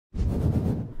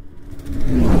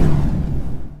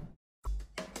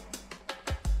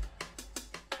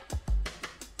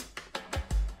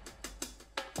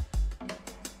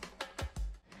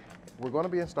going to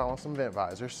be installing some vent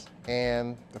visors,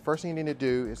 and the first thing you need to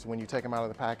do is when you take them out of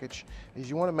the package is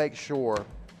you want to make sure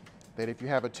that if you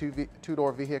have a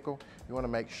two-door vehicle, you want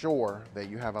to make sure that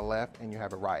you have a left and you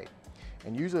have a right.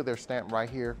 And usually they're stamped right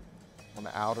here on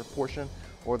the outer portion,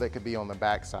 or they could be on the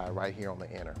back side right here on the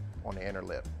inner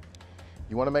lip.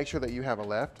 You want to make sure that you have a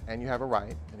left and you have a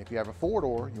right, and if you have a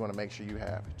four-door, you want to make sure you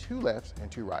have two lefts and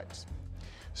two rights.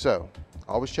 So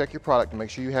always check your product to make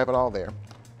sure you have it all there.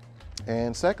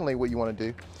 And secondly, what you want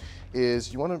to do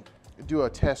is you want to do a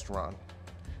test run.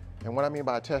 And what I mean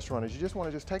by a test run is you just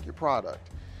want to take your product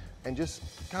and just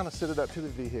kind of sit it up to the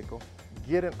vehicle,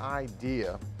 get an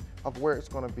idea of where it's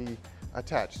going to be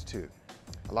attached to.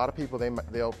 A lot of people,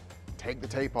 they'll take the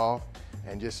tape off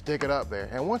and just stick it up there.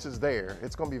 And once it's there,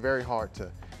 it's going to be very hard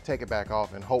to take it back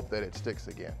off and hope that it sticks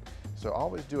again. So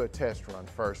always do a test run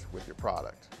first with your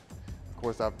product. Of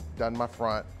course, I've done my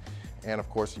front, and of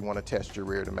course you want to test your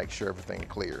rear to make sure everything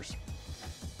clears.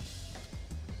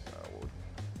 We'll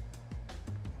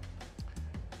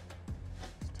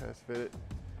test fit it.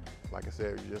 Like I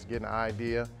said, you just get an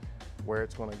idea where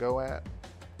it's going to go at.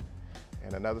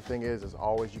 And another thing is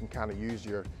always you can kind of use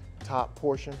your top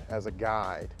portion as a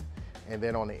guide. And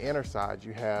then on the inner side,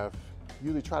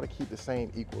 usually try to keep the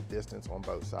same equal distance on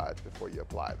both sides before you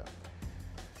apply them.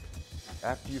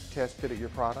 After you've test fitted your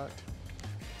product,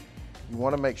 you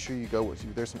want to make sure you go with,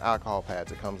 there's some alcohol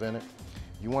pads that comes in it.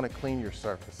 You want to clean your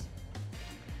surface.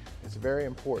 It's very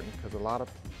important because a lot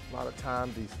of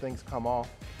time these things come off,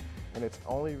 and it's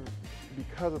only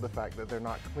because of the fact that they're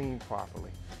not cleaned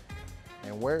properly.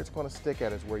 And where it's going to stick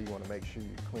at is where you want to make sure you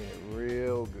clean it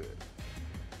real good.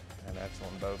 And that's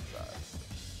on both sides.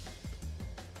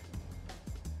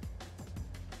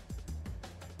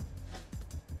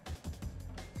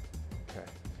 Okay.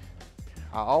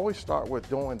 I always start with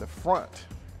doing the front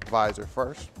visor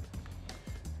first,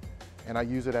 and I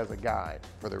use it as a guide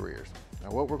for the rears.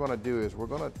 Now what we're going to do is we're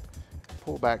going to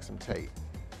pull back some tape.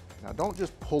 Now don't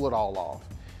just pull it all off.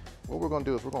 What we're going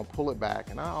to do is we're going to pull it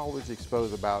back, and I always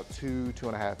expose about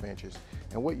 2.5 inches.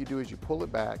 And what you do is you pull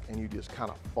it back and you just kind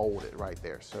of fold it right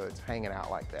there so it's hanging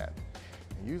out like that.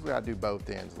 And usually I do both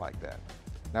ends like that.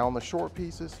 Now on the short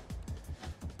pieces,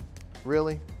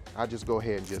 really, I just go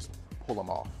ahead and just pull them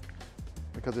off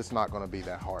because it's not going to be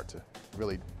that hard to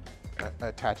really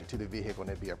attach it to the vehicle and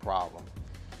it'd be a problem.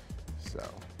 So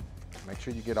make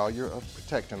sure you get all your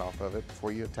protection off of it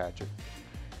before you attach it.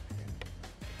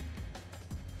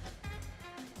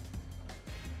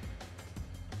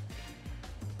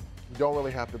 You don't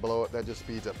really have to blow it, that just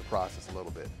speeds up the process a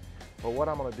little bit. But what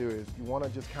I'm going to do is you want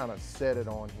to just kind of set it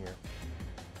on here.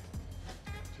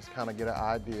 Just kind of get an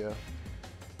idea,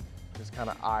 just kind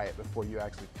of eye it before you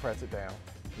actually press it down,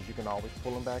 because you can always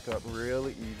pull them back up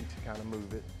really easy to kind of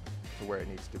move it to where it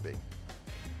needs to be.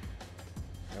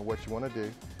 And what you want to do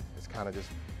is kind of just,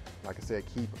 like I said,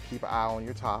 keep an eye on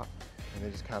your top, and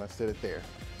then just kind of sit it there.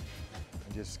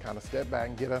 And just kind of step back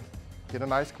and get a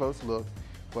nice close look.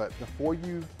 But before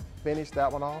you finish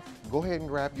that one off, go ahead and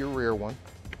grab your rear one.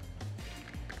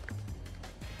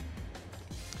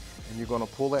 And you're going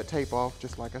to pull that tape off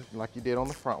just like you did on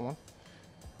the front one.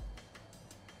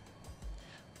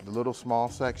 The little small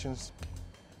sections,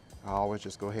 I always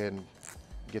just go ahead and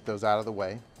get those out of the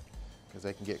way because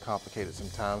they can get complicated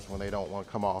sometimes when they don't want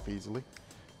to come off easily.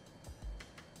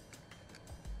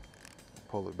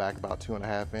 Pull it back about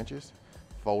 2.5 inches,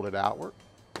 fold it outward,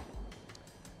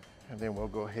 and then we'll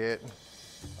go ahead,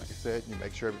 like I said, you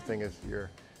make sure everything is, your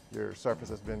surface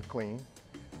has been cleaned.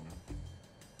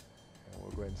 And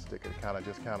we'll go ahead and stick it,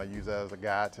 just use that as a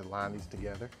guide to line these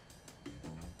together.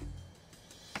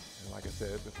 And like I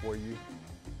said, before you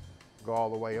go all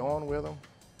the way on with them,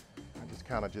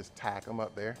 I just tack them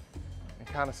up there and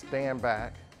kind of stand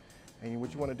back. And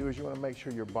what you want to do is you want to make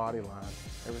sure your body line,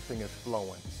 everything is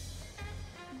flowing.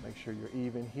 Make sure you're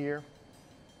even here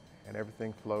and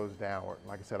everything flows downward.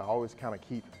 Like I said, I always kind of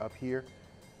keep up here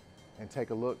and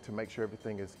take a look to make sure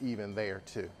everything is even there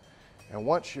too. And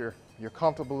once you're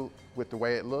comfortable with the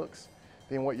way it looks,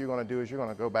 then what you're going to do is you're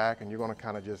going to go back and you're going to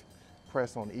kind of just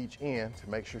press on each end to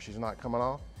make sure she's not coming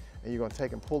off. And you're going to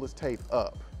take and pull this tape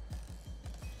up.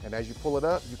 And as you pull it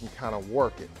up, you can kind of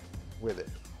work it with it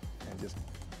and just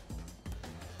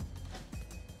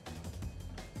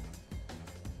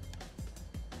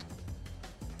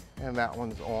and that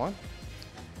one's on.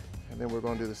 And then we're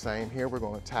going to do the same here. We're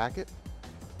going to tack it.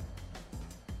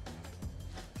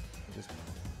 Just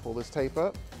pull this tape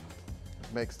up.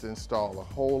 It makes the install a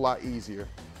whole lot easier.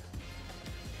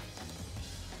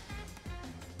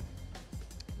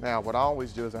 Now, what I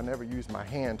always do is I never use my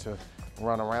hand to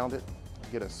run around it.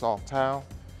 Get a soft towel,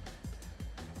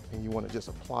 and you want to just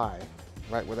apply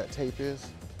right where that tape is,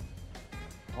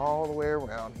 all the way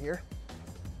around here,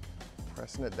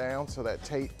 pressing it down so that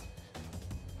tape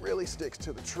really sticks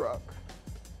to the truck.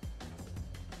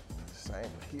 Same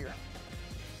here.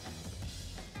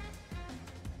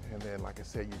 And then, like I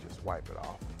said, you just wipe it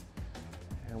off.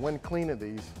 And when cleaning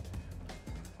these,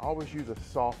 always use a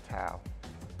soft towel.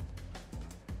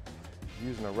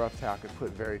 Using a rough towel could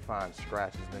put very fine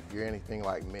scratches, and if you're anything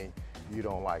like me, you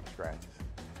don't like scratches.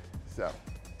 So,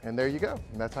 and there you go.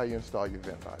 And that's how you install your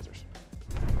vent visors.